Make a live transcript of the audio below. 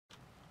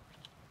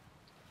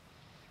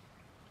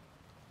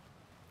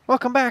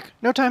Welcome back!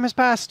 No time has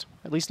passed!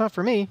 At least not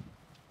for me.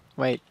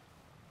 Wait.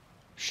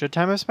 Should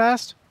time have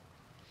passed?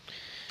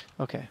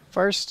 Okay,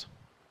 first,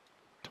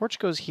 torch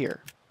goes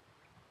here.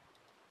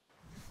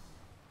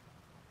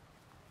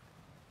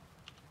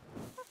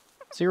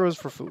 Zeros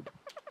for food.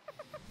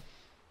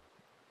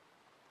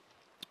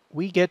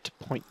 We get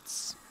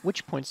points.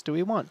 Which points do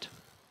we want?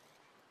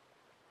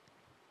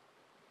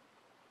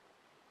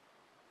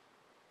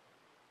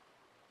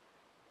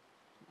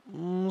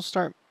 We'll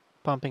start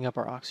bumping up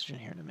our oxygen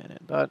here in a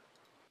minute, but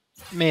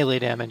melee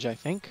damage, I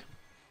think.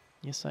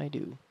 Yes, I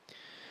do.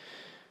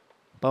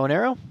 Bow and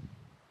arrow?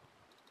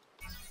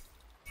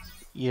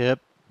 Yep.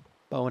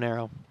 Bow and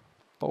arrow.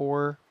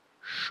 For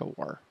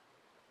sure.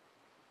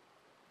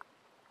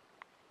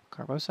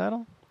 Carbo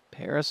saddle?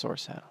 Parasaur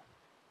saddle.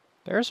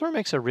 Parasaur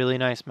makes a really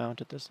nice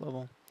mount at this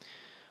level.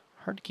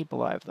 Hard to keep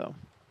alive, though.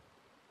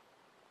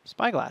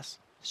 Spyglass.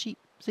 Sheep.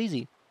 It's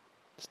easy.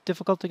 It's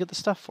difficult to get the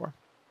stuff for.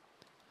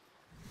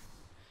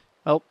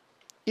 Well,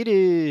 it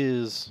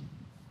is...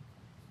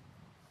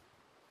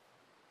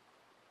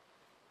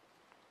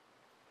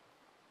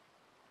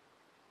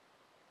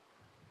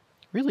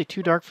 really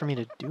too dark for me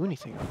to do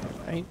anything with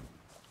it, right?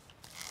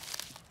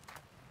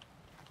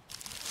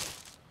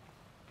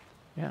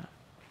 Yeah.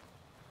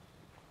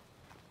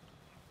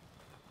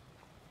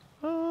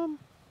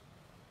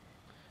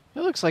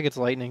 It looks like it's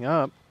lightening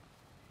up.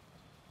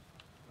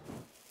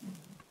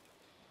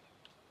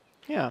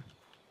 Yeah.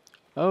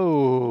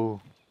 Oh.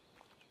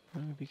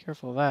 I'm gonna be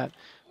careful of that.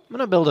 I'm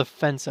gonna build a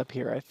fence up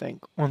here, I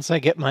think, once I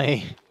get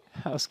my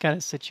house kind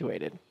of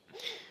situated.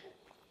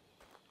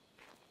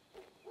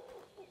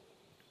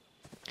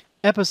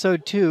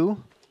 Episode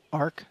 2,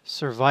 ARK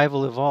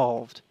Survival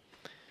Evolved.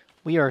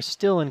 We are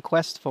still in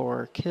quest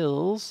for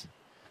kills.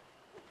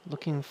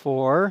 Looking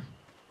for...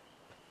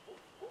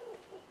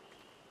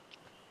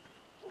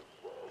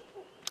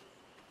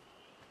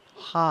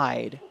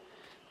 hide.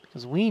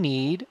 Because we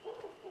need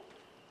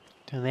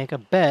to make a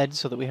bed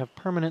so that we have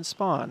permanent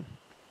spawn.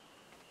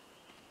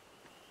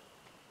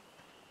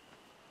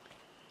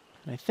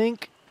 And I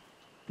think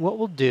what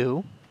we'll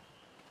do,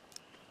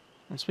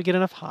 once we get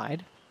enough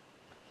hide,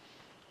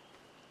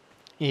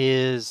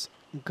 is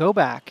go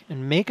back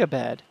and make a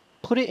bed,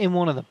 put it in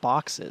one of the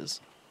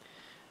boxes,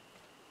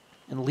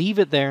 and leave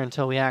it there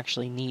until we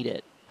actually need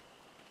it.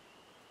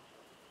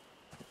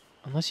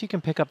 Unless you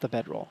can pick up the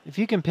bedroll. If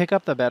you can pick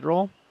up the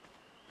bedroll,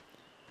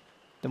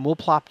 then we'll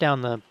plop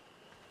down the...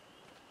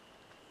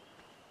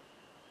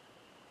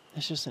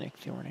 It's just an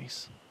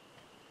Ichthyornis.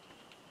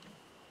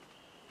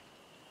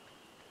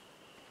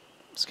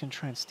 It's gonna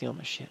try and steal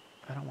my shit.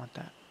 I don't want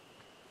that.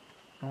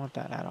 I don't want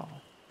that at all.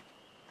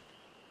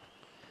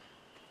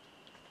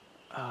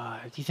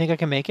 Do you think I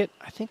can make it?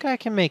 I think I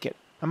can make it.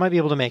 I might be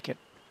able to make it.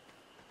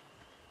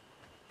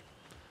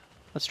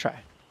 Let's try.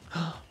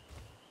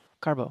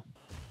 Carbo.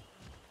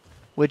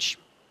 Which,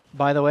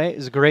 by the way,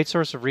 is a great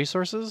source of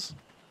resources.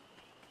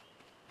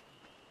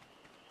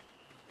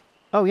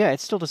 Oh yeah,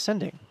 it's still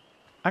descending.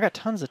 I got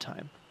tons of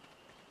time.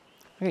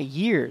 I got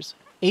years,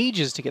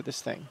 ages to get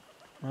this thing.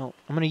 Well,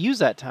 I'm going to use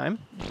that time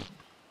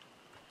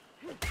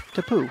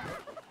to poo. No,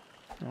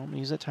 I'm going to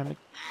use that time to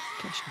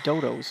catch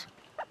dodos.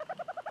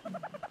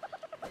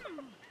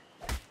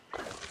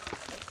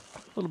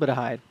 A little bit of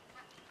hide.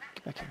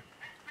 Get back here.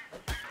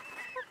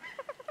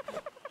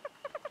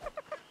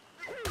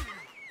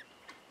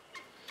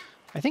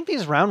 I think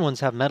these round ones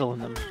have metal in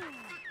them.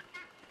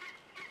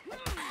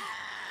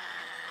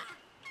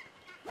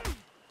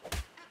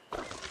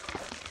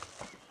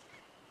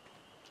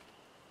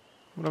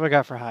 What have I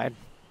got for hide?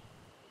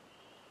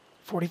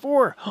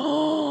 44!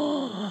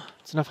 Oh,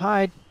 it's enough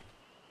hide.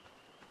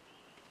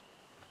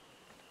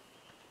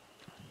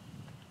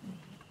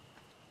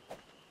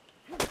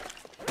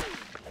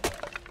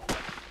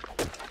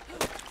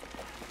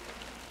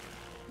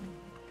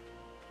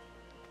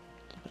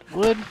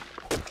 Wood.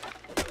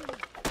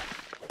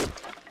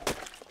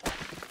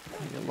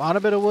 Maybe a lot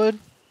of bit of wood.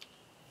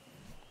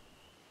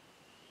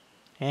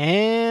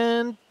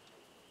 And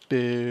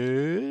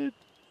bed.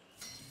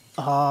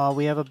 Oh,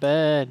 we have a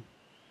bed.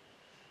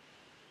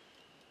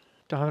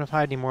 Don't have enough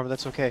hide anymore, but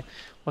that's okay.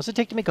 What's it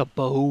take to make a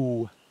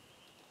bow? What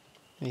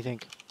do you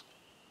think?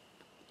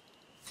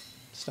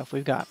 Stuff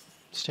we've got.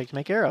 What's it take to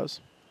make arrows?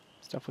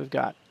 Stuff we've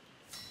got.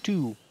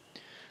 Two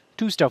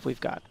stuff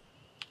we've got.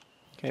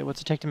 Okay,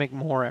 what's it take to make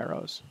more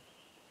arrows?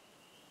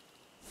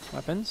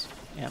 Weapons,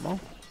 ammo.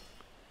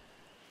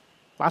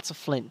 Lots of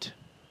flint.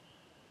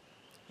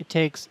 It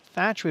takes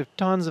thatch. We have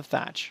tons of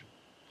thatch.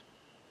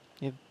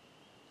 We have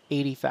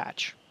 80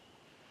 thatch.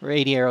 Or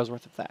 80 arrows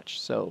worth of thatch.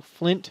 So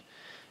flint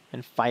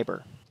and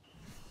fiber.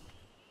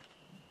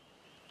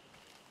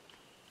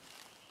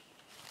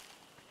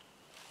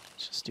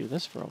 Let's just do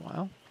this for a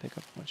while. Pick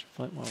up a bunch of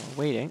flint while we're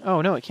waiting.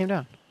 Oh no, it came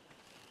down.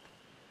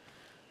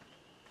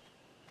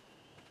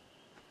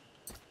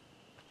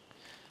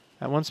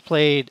 I once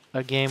played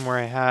a game where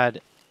I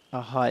had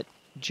a hut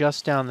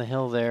just down the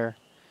hill there,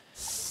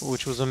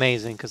 which was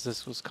amazing because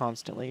this was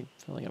constantly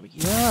filling up.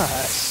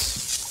 Yes!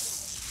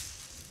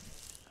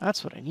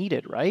 That's what I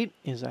needed, right?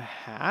 Is a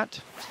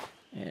hat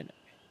and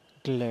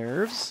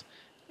gloves,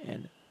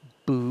 and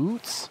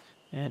boots,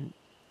 and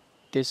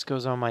this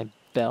goes on my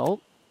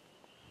belt.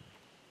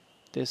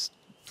 This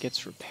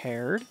gets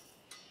repaired.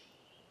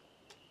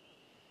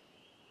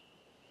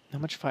 How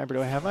much fiber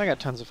do I have? I got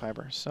tons of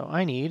fiber, so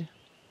I need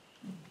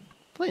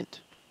flint.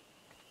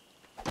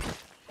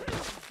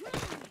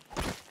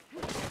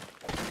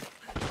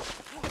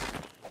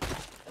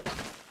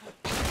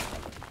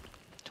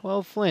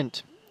 12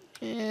 flint.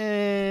 And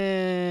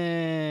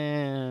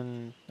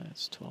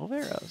that's 12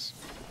 arrows.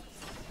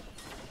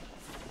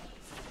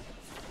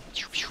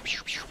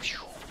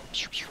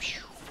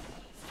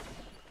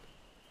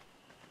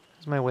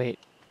 How's my weight?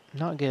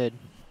 Not good.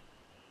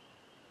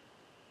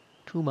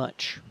 Too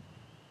much.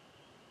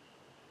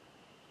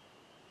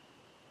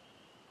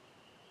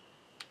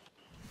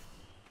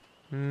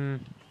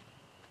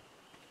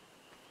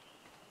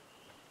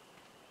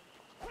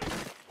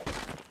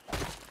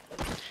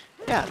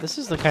 Yeah, this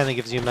is the kind that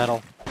gives you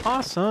metal.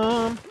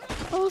 Awesome!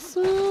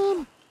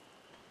 Awesome!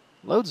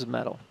 Loads of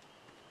metal.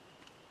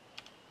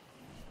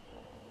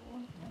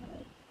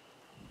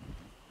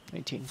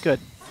 19. Good.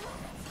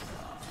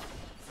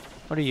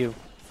 What are you?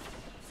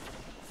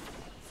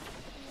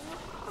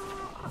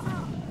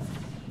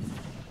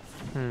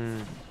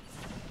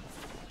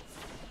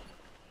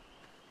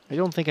 I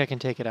don't think I can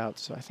take it out,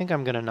 so I think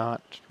I'm gonna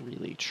not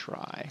really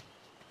try.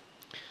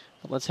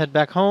 But let's head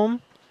back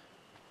home,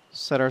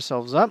 set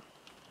ourselves up,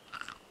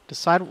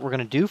 decide what we're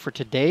gonna do for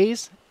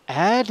today's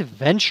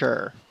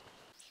adventure.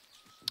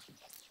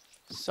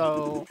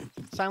 So,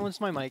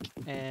 silenced my mic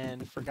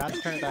and forgot to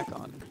turn it back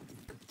on.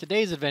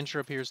 Today's adventure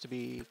appears to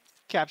be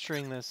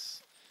capturing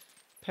this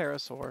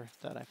parasaur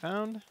that I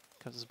found,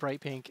 because it's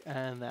bright pink,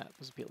 and that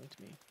was appealing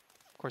to me.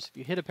 Of course, if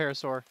you hit a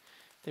parasaur,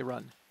 they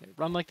run. They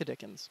run like the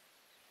dickens.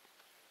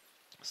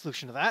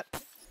 Solution to that,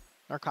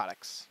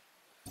 narcotics.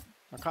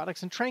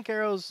 Narcotics and trank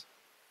arrows,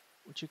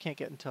 which you can't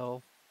get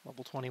until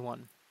level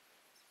 21.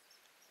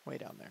 Way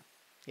down there.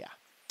 Yeah.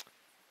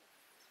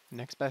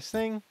 Next best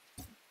thing,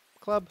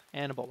 club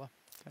and Ebola.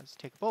 Because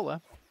take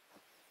Ebola,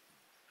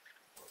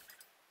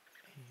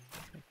 and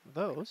make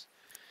those.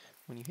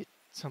 When you hit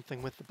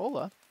something with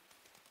Ebola,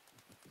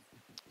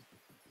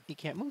 he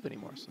can't move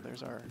anymore. So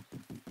there's our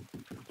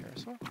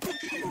parasaur.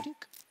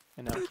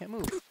 And now it can't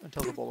move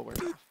until the Ebola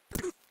wears off.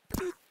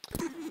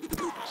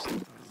 Just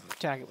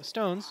tag it with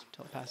stones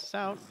until it passes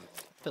out,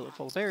 fill it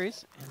full of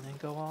berries, and then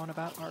go on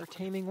about our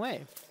taming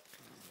way.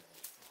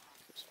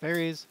 There's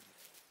berries.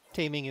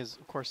 Taming is,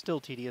 of course, still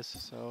tedious,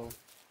 so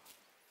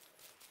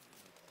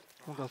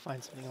we'll go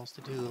find something else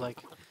to do,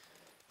 like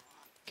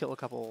kill a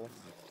couple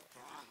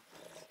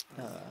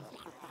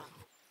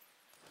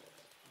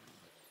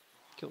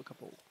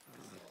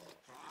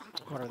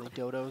what are they,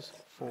 dodos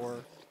for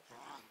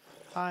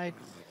hide,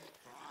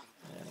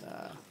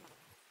 and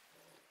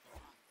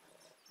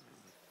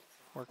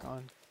work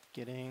on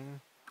getting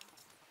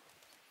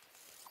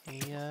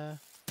a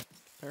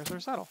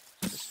parasaur saddle.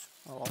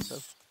 I'll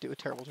also do a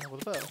terrible job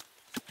with a bow. A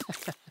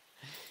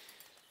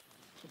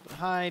little bit of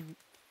hide,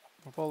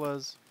 more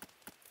bolas.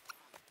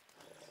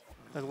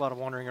 There's a lot of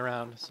wandering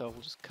around, so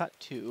we'll just cut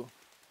to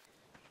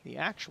the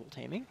actual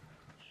taming.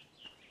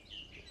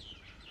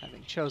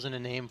 Having chosen a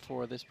name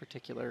for this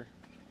particular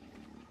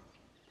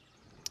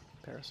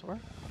parasaur.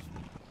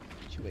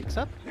 She wakes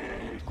up,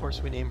 and of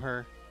course we name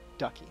her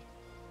Ducky.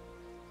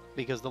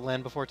 Because the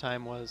Land Before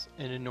Time was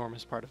an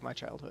enormous part of my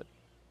childhood,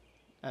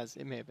 as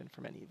it may have been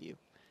for many of you.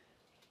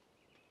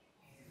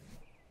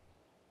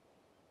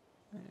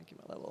 Give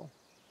my level,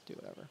 do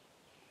whatever.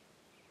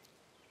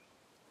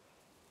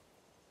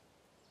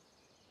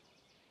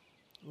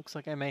 Looks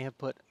like I may have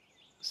put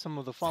some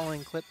of the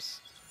following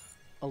clips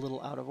a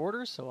little out of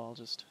order, so I'll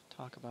just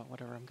talk about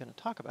whatever I'm going to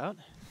talk about.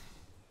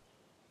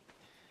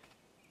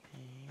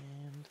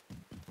 And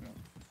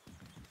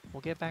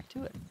we'll get back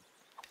to it.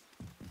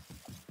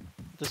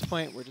 At this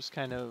point, we're just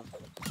kind of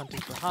hunting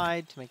for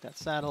hide to make that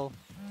saddle,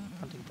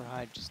 hunting for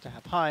hide just to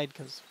have hide,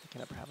 because we can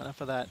never have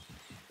enough of that,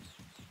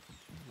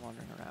 and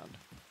wandering around.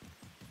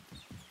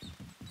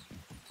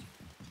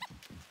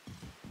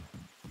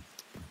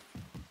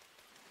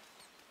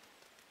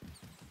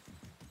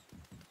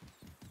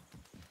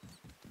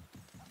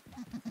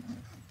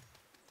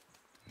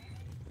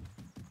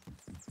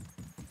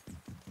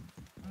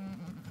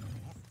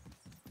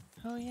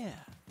 Oh yeah.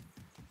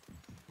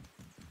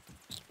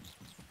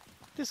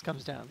 This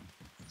comes down.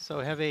 So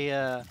I have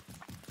a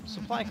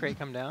supply crate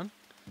come down.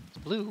 It's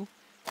blue.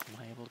 Am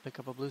I able to pick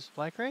up a blue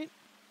supply crate?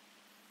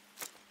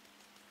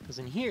 Because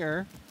in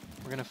here,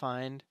 we're going to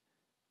find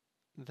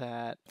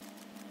that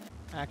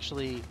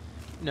actually,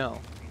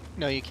 no,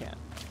 you can't.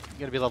 You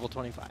got to be level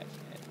 25, and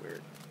we're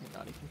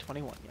not even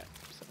 21 yet.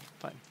 So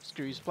fine,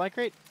 screw you supply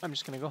crate. I'm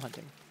just going to go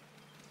hunting.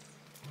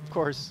 Of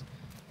course,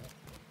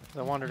 as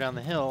I wander down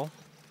the hill,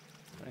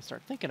 when I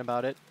start thinking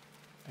about it,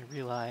 I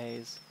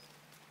realize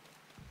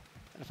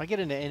that if I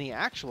get into any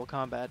actual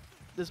combat,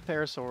 this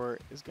parasaur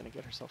is going to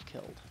get herself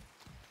killed.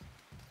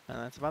 And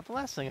that's about the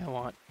last thing I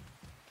want.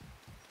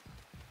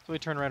 So we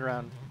turn right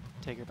around and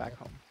take her back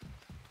home.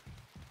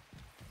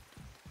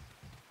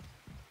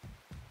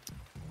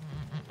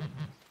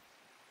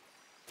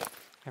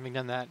 Having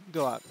done that,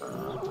 go out,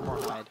 look for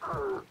more hide.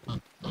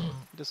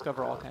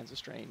 Discover all kinds of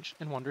strange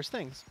and wondrous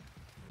things.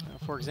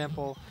 For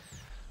example,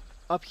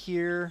 up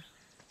here,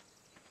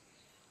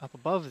 up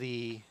above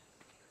the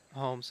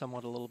home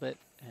somewhat a little bit,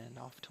 and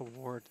off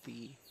toward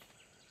the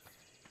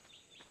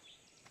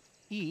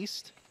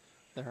east,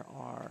 there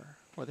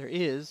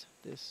is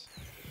this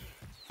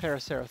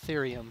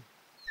Paraceratherium.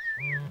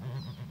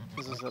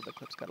 This is the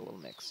clips got a little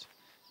mixed.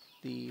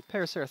 The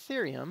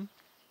Paraceratherium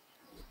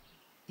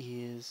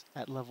is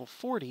at level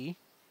 40,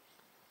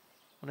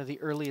 one of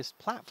the earliest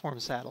platform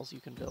saddles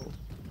you can build.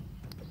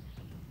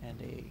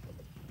 And a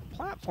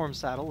platform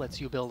saddle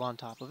lets you build on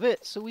top of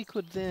it, so we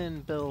could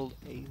then build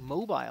a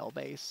mobile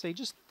base, say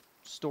just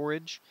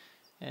storage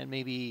and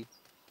maybe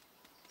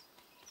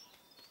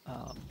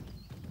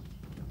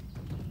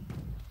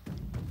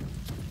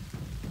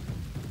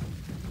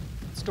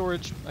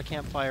storage, a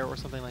campfire or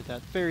something like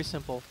that, very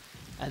simple,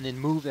 and then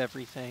move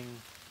everything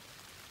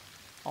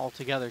all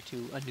together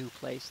to a new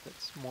place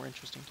that's more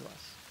interesting to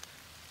us.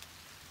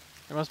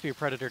 There must be a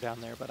predator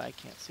down there, but I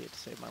can't see it to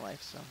save my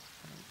life, so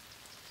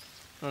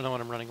I don't know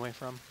what I'm running away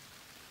from.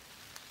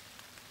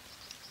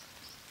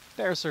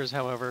 Barrisers,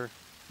 however,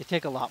 they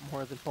take a lot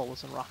more than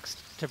polos and rocks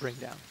to bring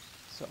down,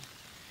 so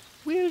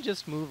we'll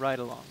just move right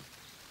along.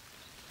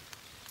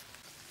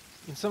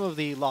 In some of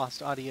the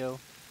lost audio,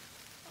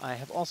 I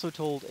have also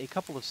told a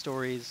couple of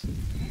stories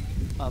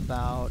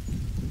about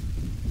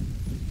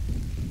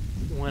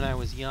when I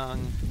was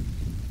young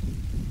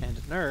and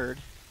a nerd.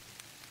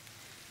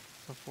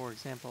 So, for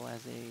example,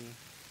 as a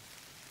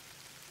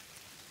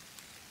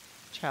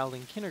child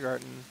in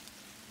kindergarten,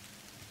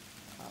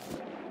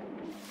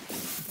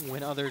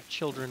 when other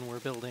children were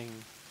building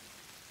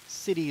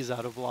cities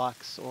out of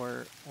blocks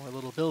or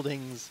little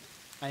buildings,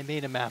 I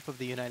made a map of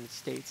the United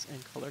States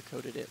and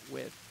color-coded it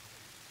with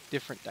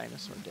different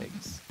dinosaur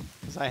digs,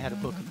 because I had a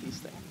book of these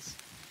things,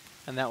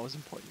 and that was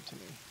important to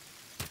me.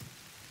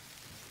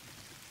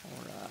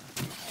 Or,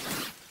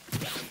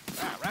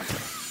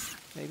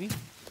 maybe?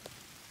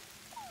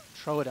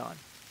 Troodon.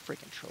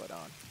 Freaking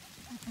Troodon.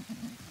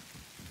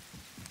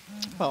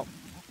 Well,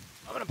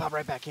 I'm gonna pop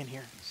right back in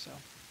here,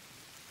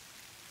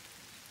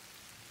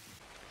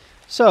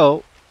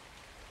 So,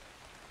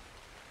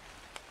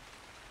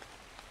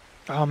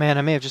 oh man,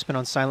 I may have just been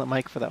on silent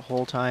mic for that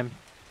whole time.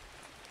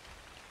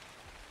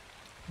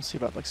 Let's see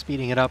about like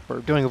speeding it up or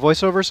doing a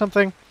voiceover or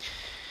something.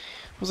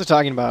 What was I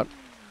talking about?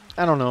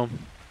 I don't know.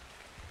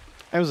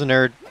 I was a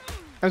nerd.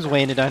 I was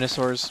way into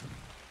dinosaurs.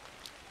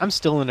 I'm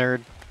still a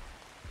nerd.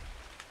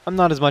 I'm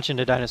not as much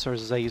into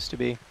dinosaurs as I used to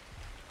be.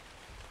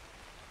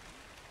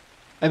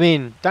 I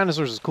mean,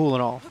 dinosaurs is cool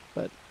and all,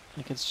 but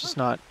like it's just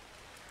not...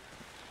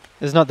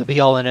 It's not the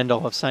be-all and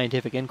end-all of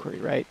scientific inquiry,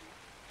 right?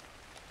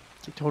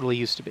 It totally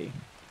used to be.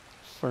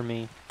 For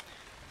me.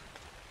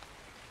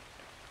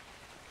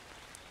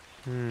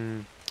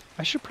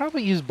 I should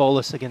probably use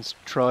Bolus against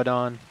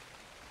Troodon.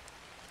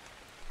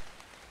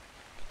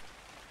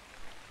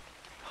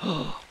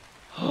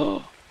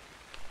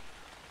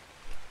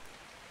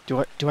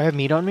 Do I have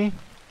meat on me?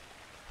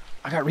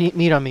 I got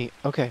meat on me.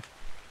 Okay.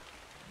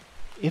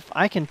 If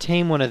I can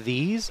tame one of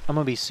these, I'm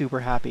gonna be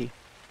super happy.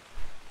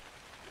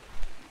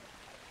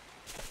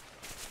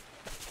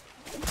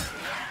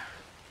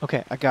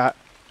 Okay, okay.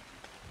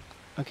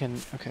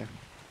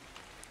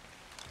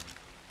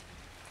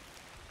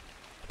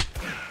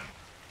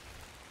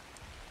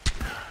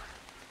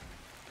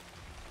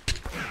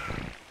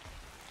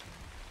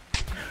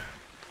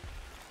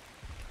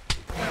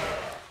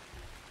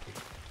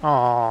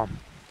 Aw.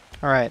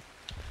 Alright.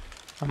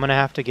 I'm gonna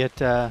have to get,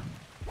 never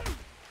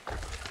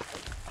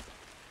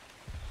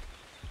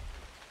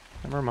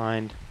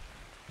mind.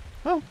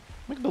 Oh,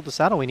 we can build the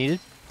saddle we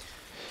needed.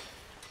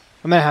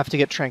 I'm gonna have to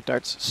get trank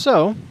darts.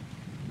 So,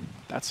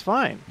 that's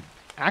fine.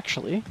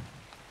 Actually.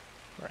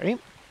 Right?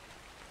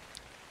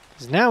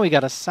 Because now we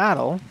got a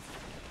saddle.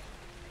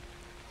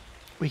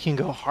 We can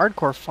go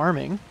hardcore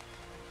farming.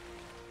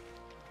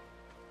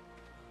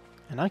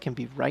 And I can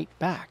be right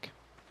back.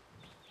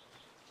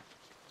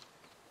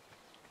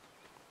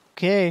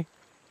 Okay.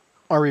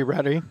 Are we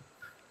ready?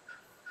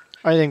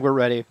 I think we're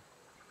ready.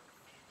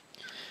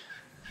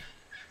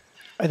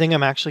 I think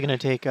I'm actually going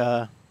to take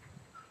I'm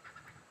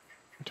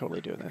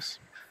totally doing this.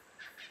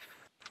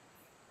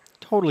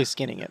 Totally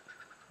skinning it.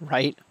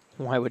 Right?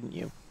 Why wouldn't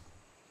you?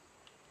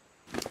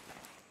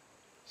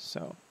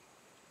 So.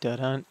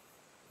 Da-dun.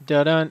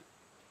 Da-dun.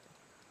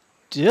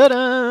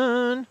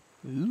 Da-dun!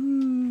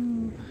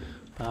 Ooh.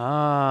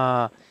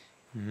 Ah.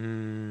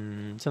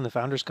 It's in the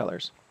Founder's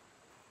colors.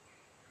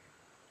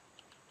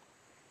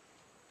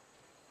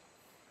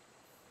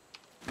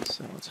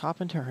 So let's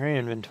hop into her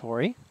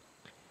inventory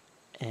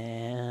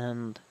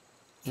and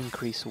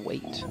increase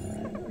weight.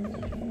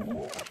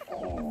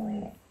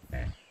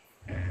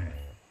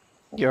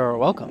 You're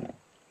welcome.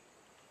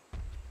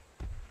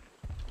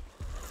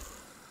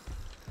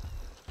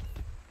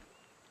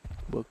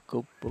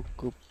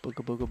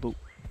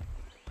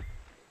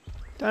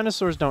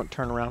 Dinosaurs don't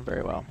turn around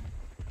very well.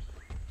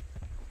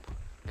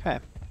 Okay.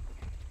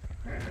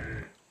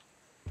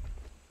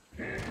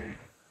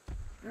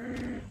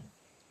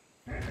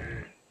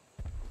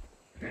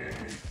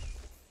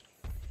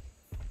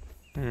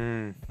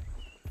 Hmm.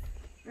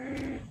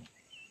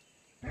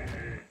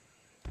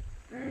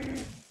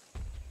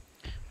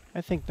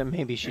 I think that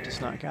maybe she does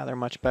not gather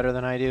much better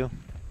than I do.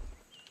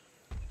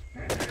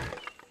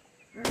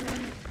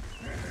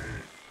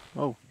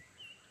 Oh.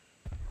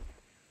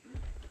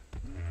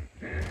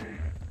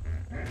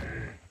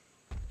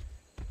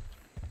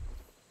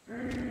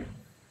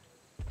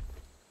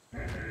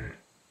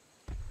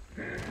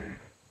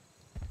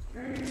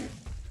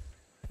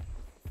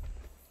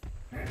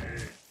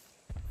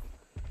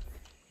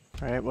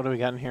 Alright, what do we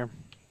got in here?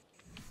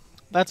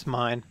 That's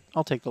mine.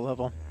 I'll take the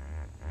level.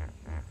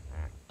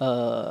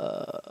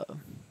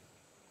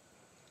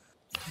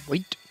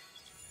 Wait.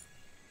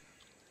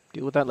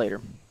 Deal with that later.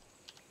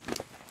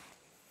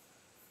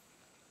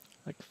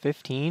 Like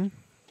 15?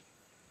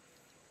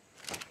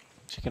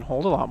 She can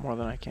hold a lot more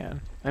than I can.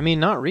 I mean,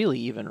 not really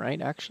even,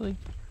 right, actually?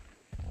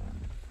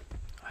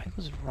 I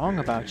was wrong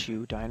about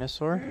you,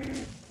 dinosaur.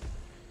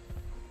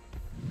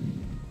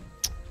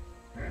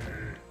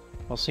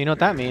 Well, so you know what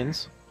that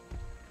means.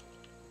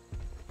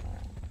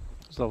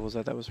 Whose level was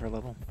that? That was her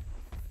level.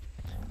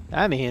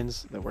 That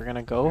means that we're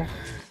gonna go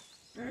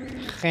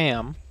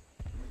ham.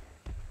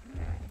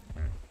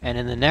 And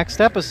in the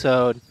next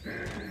episode,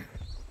 I'm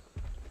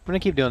gonna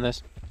keep doing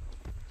this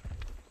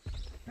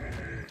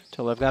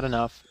till I've got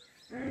enough.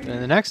 And in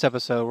the next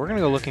episode, we're gonna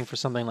go looking for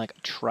something like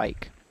a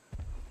trike.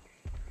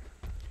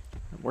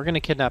 We're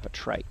gonna kidnap a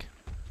trike.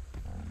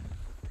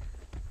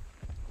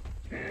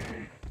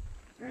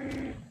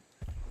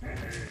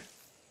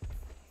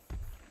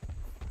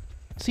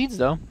 Seeds,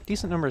 though.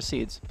 Decent number of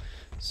seeds.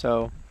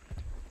 So,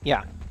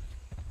 yeah.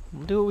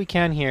 We'll do what we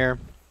can here.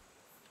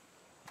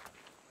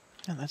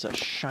 And that's a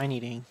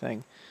shiny dang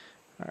thing.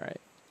 Alright.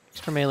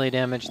 Extra melee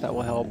damage, that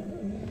will help.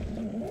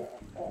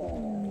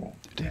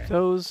 Take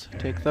those.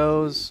 Take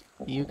those.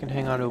 You can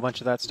hang on to a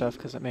bunch of that stuff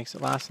because it makes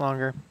it last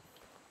longer.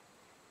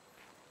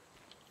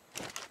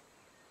 What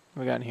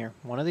we got in here?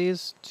 One of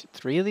these? Two,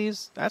 three of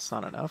these? That's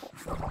not enough.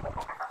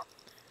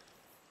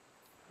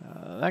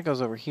 That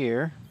goes over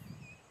here.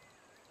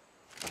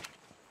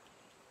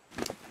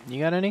 You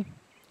got any?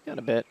 Got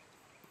a bit.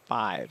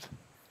 5.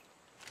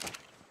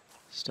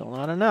 Still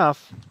not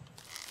enough.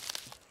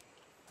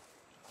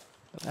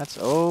 But that's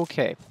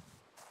okay.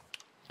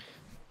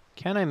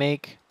 Can I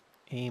make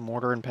a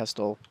mortar and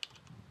pestle?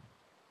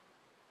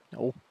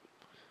 No.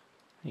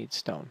 I need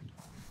stone.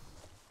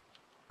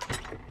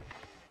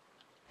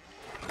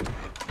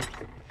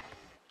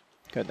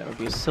 Good, that would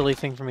be a silly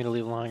thing for me to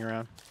leave lying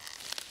around.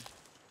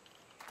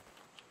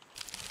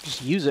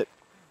 Just use it.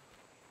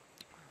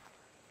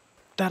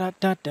 Da da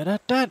da da da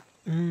da.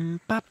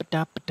 Bop a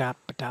da ba da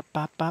ba da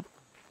bop bop.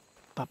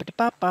 Bop a da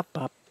bop bop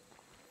bop.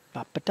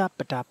 Bop a da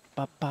ba da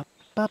bop bop.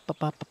 Bop bop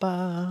bop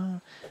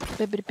bop.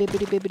 Bibbidi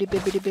bibbidi bibbidi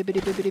bibbidi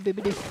bibbidi bibbidi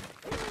bibbidi.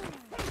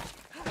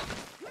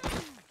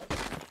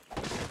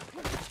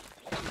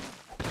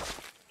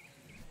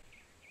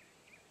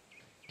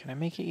 Can I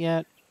make it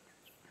yet?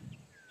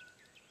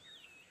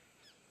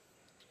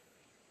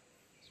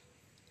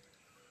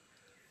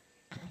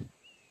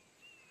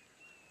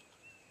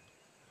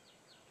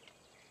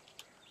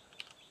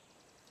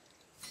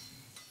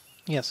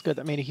 Yes, good.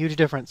 That made a huge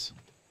difference.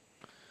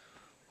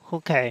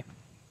 Okay.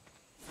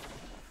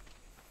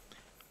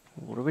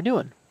 What are we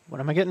doing? What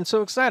am I getting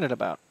so excited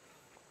about?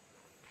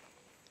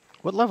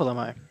 What level am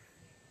I?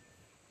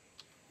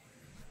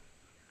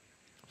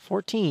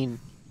 14.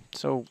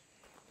 So,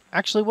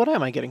 actually, what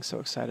am I getting so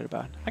excited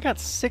about? I got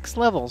 6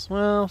 levels.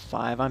 Well,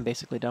 5. I'm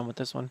basically done with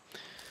this one.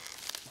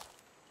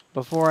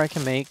 Before I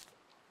can make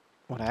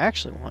what I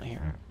actually want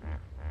here.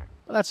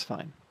 But that's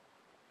fine.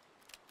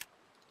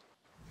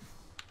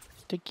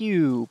 Take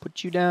you,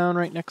 put you down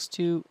right next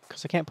to,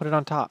 because I can't put it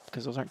on top,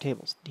 because those aren't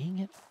tables. Dang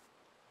it.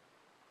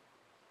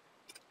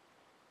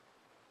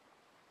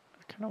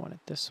 I kind of want it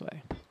this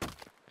way.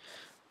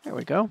 There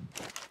we go.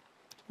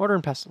 Mortar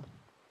and pestle.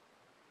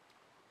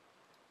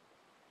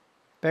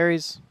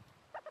 Berries.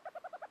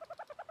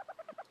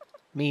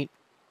 Meat.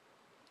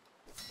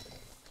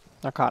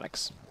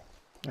 Narcotics.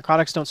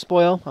 Narcotics don't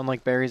spoil,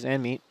 unlike berries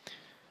and meat.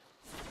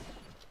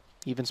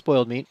 Even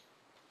spoiled meat.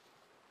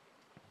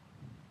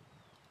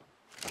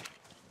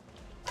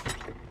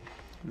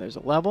 There's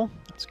a level.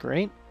 That's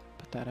great.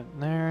 Put that in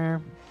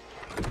there.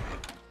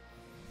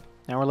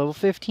 Now we're level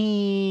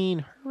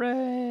 15.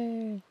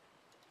 Hooray!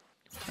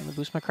 Time to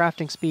boost my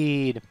crafting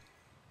speed.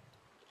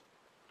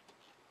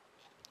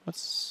 What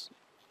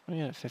do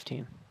you got at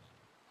 15?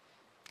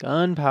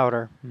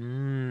 Gunpowder.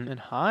 And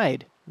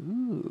hide.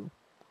 Ooh.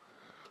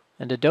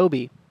 And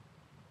adobe.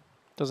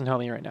 Doesn't help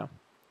me right now.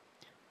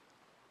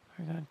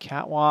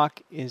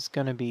 Catwalk is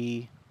going to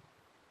be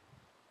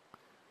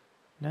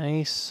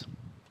nice.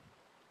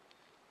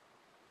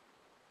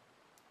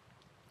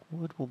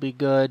 Wood will be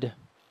good.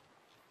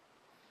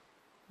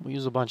 We'll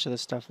use a bunch of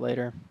this stuff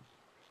later.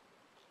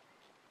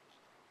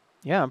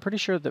 Yeah, I'm pretty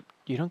sure that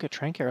you don't get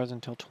trank arrows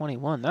until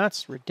 21.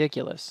 That's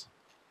ridiculous.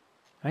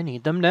 I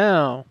need them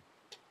now.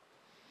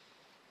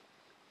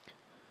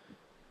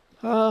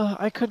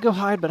 I could go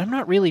hide, but I'm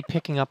not really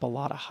picking up a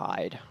lot of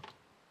hide.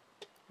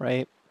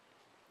 Right?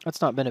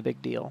 That's not been a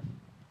big deal.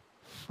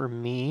 For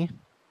me,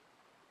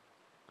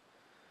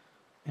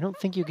 I don't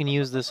think you can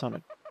use this on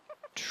a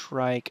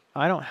trike.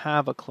 I don't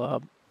have a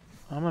club.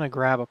 I'm going to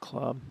grab a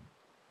club.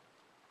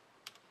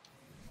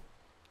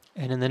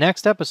 And in the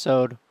next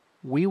episode,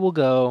 we will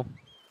go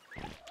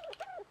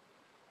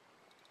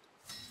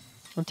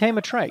and tame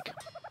a trike.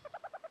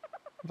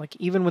 Like,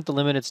 even with the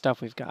limited stuff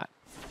we've got.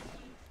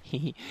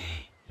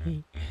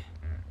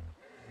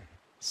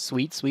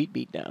 Sweet, sweet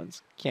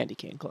beatdowns. Candy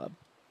cane club.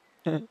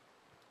 Kind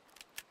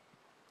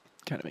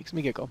of makes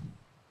me giggle.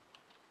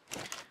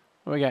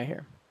 What do we got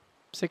here?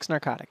 6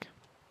 narcotic.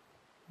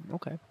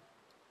 Okay.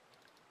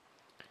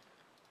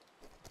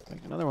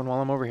 Make another one while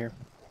I'm over here.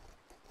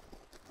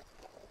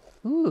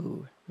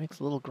 Ooh, makes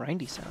a little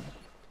grindy sound.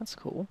 That's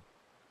cool.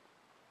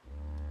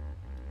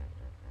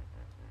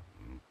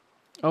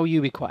 Oh,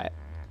 you be quiet.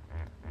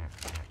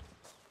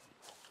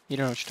 You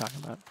don't know what you're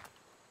talking about.